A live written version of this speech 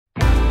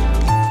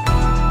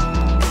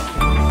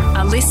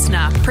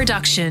listener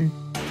production.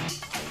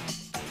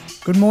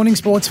 Good morning,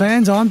 sports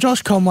fans. I'm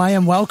Josh Conway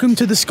and welcome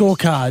to The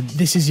Scorecard.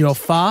 This is your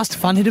fast,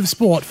 fun hit of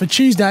sport for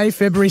Tuesday,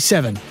 February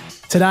 7.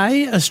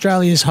 Today,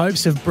 Australia's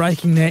hopes of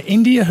breaking their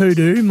India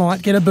hoodoo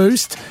might get a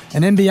boost,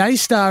 an NBA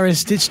star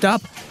is stitched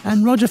up,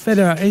 and Roger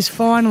Federer is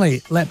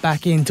finally let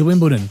back into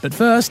Wimbledon. But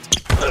first,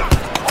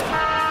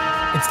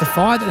 it's the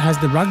fight that has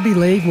the rugby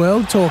league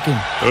world talking.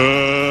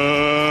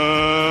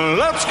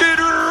 Let's get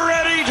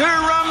ready to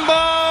rumble!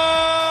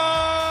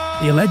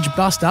 The alleged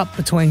bust-up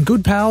between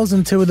good pals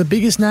and two of the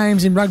biggest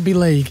names in rugby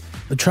league,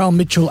 Latrell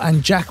Mitchell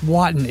and Jack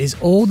Whiten, is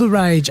all the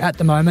rage at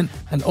the moment,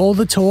 and all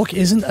the talk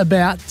isn't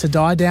about to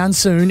die down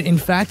soon. In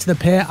fact, the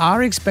pair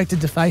are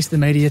expected to face the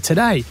media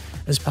today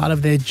as part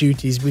of their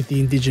duties with the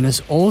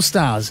Indigenous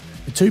All-Stars.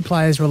 The two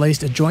players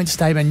released a joint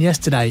statement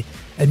yesterday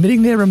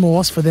admitting their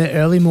remorse for their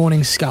early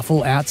morning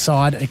scuffle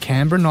outside a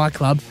Canberra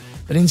nightclub,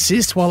 but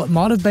insist while it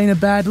might have been a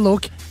bad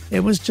look, it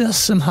was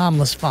just some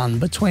harmless fun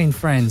between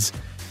friends.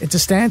 It's a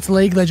stance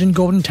league legend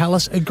Gordon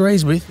Tallis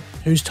agrees with,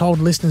 who's told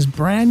listeners'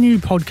 brand new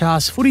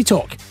podcast Footy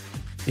Talk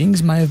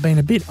things may have been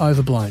a bit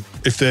overblown.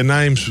 If their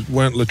names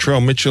weren't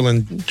Latrell Mitchell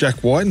and Jack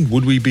Whiten,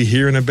 would we be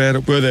hearing about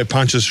it? Were there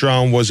punches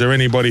thrown? Was there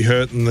anybody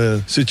hurt in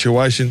the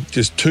situation?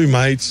 Just two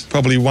mates,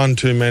 probably one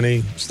too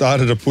many,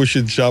 started to push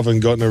and shove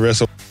and got in a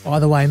wrestle.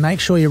 Either way,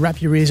 make sure you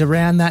wrap your ears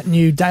around that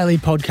new daily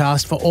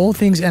podcast for all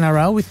things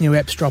NRL, with new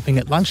eps dropping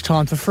at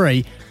lunchtime for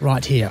free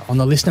right here on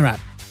the Listener app.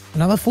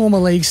 Another former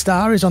league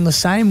star is on the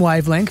same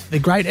wavelength, the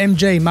great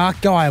MG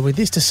Mark Geyer, with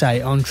this to say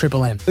on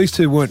Triple M. These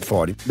two weren't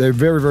fighting. They're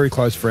very, very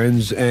close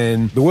friends,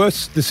 and the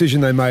worst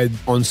decision they made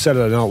on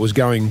Saturday night was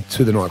going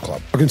to the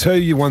nightclub. I can tell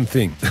you one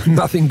thing,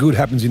 nothing good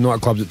happens in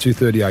nightclubs at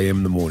 2:30am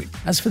in the morning.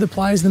 As for the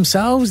players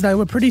themselves, they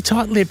were pretty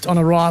tight-lipped on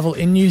arrival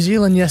in New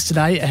Zealand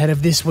yesterday ahead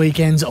of this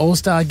weekend's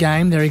All-Star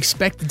game they're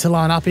expected to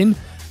line up in.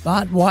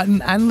 But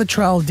Whiten and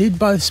Latrell did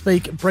both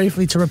speak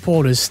briefly to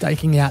reporters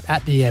staking out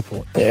at the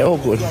airport. Yeah, all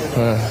good.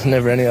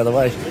 Never any other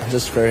way.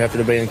 Just very happy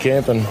to be in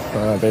camp and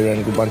be around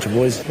a good bunch of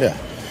boys. Yeah,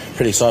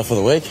 pretty excited for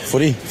the week.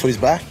 Footy's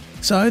back.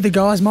 So the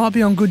guys might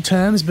be on good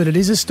terms, but it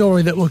is a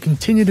story that will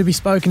continue to be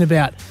spoken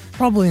about,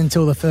 probably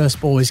until the first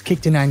ball is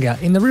kicked in anger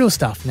in the real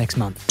stuff next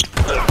month.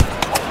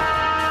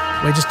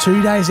 We're just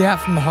 2 days out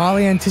from the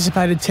highly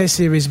anticipated test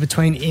series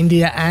between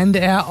India and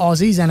our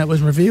Aussies, and it was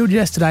revealed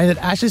yesterday that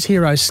Ashes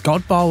hero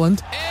Scott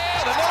Boland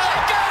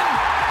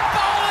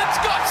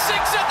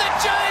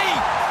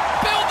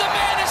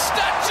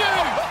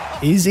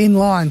is in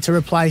line to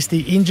replace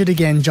the injured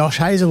again Josh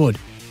Hazlewood.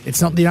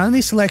 It's not the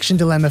only selection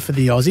dilemma for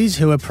the Aussies,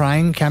 who are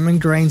praying Cameron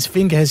Green's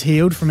finger has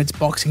healed from its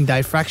Boxing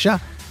Day fracture,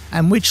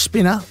 and which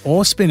spinner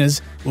or spinners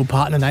will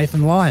partner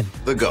Nathan Lyon.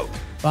 The GOAT.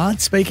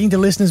 But speaking to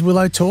listeners'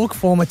 Willow Talk,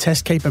 former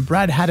Test keeper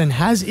Brad Haddon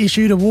has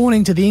issued a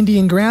warning to the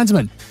Indian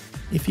groundsman.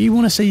 If you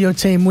want to see your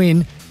team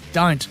win,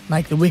 don't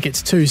make the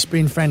wickets too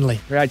spin-friendly.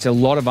 Creates a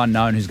lot of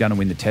unknown who's going to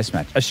win the Test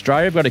match.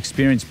 Australia have got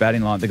experienced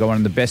batting line. They've got one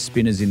of the best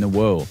spinners in the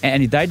world.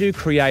 And if they do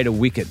create a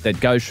wicket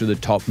that goes through the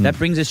top, that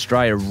brings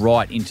Australia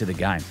right into the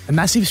game. A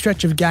massive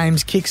stretch of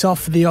games kicks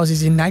off for the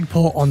Aussies in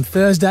Nagpur on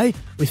Thursday,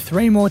 with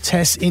 3 more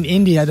tests in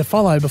India to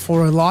follow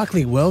before a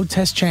likely World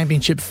Test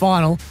Championship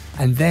final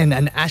and then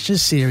an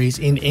Ashes series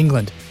in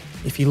England.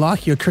 If you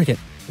like your cricket,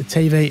 the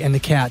TV and the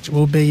couch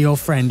will be your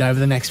friend over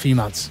the next few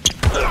months.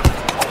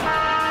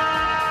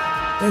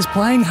 There's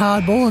playing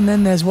hardball, and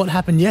then there's what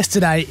happened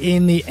yesterday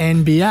in the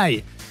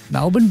NBA.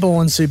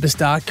 Melbourne-born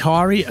superstar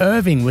Kyrie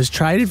Irving was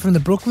traded from the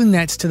Brooklyn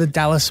Nets to the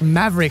Dallas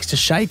Mavericks to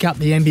shake up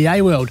the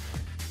NBA world.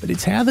 But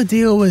it's how the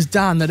deal was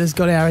done that has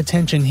got our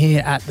attention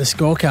here at The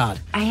Scorecard.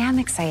 I am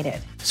excited.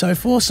 So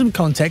for some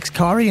context,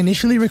 Kyrie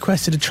initially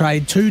requested a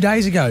trade 2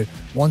 days ago,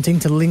 wanting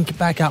to link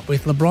back up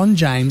with LeBron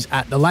James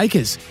at the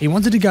Lakers. He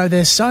wanted to go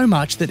there so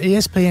much that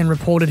ESPN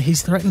reported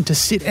he's threatened to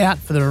sit out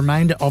for the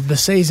remainder of the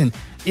season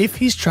if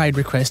his trade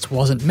request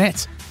wasn't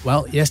met.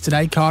 Well,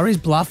 yesterday, Kyrie's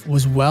bluff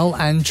was well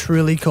and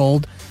truly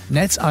called.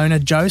 Nets owner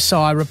Joe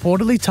Tsai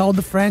reportedly told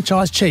the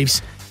franchise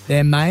chiefs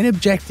their main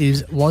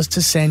objective was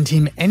to send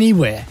him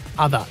anywhere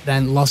other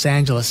than Los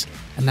Angeles.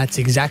 And that's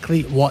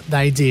exactly what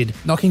they did,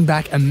 knocking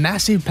back a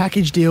massive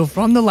package deal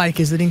from the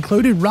Lakers that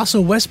included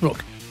Russell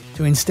Westbrook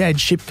to instead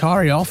ship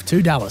Kyrie off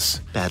to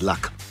Dallas. Bad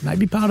luck.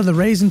 Maybe part of the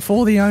reason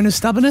for the owner's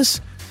stubbornness?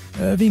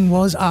 Irving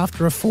was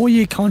after a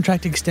 4-year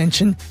contract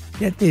extension,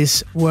 get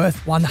this,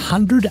 worth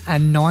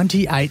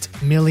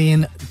 $198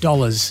 million.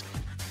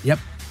 Yep,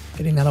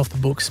 getting that off the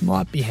books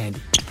might be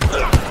handy.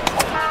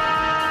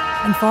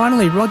 And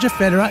finally, Roger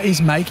Federer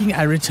is making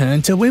a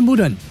return to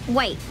Wimbledon.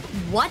 Wait,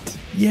 what?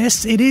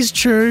 Yes, it is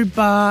true,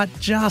 but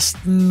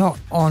just not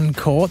on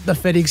court. The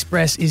Fed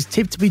Express is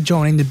tipped to be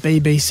joining the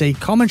BBC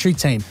commentary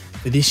team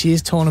for this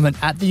year's tournament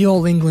at the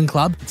All England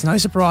Club. It's no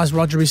surprise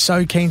Roger is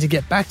so keen to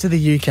get back to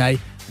the UK,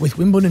 with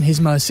Wimbledon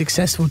his most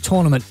successful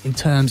tournament in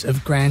terms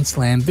of Grand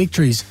Slam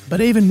victories.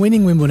 But even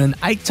winning Wimbledon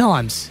 8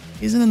 times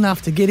isn't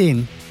enough to get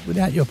in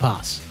without your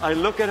pass. I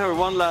look at her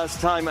one last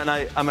time and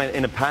I'm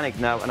in a panic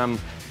now, and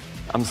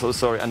I'm so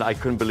sorry, and I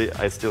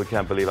still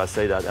can't believe I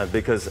say that,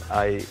 because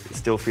I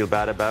still feel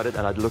bad about it,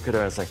 and I'd look at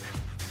her and say,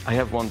 I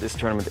have won this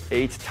tournament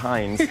 8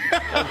 times.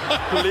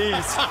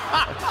 Please,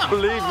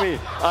 believe me,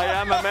 I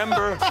am a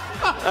member.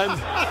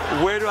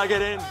 And where do I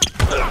get in?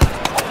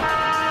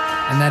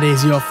 And that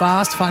is your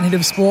fast, fun hit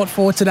of sport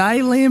for today.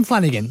 Liam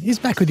Flanagan is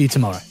back with you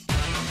tomorrow.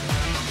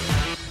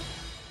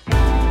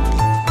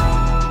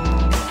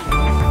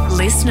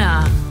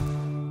 Listener.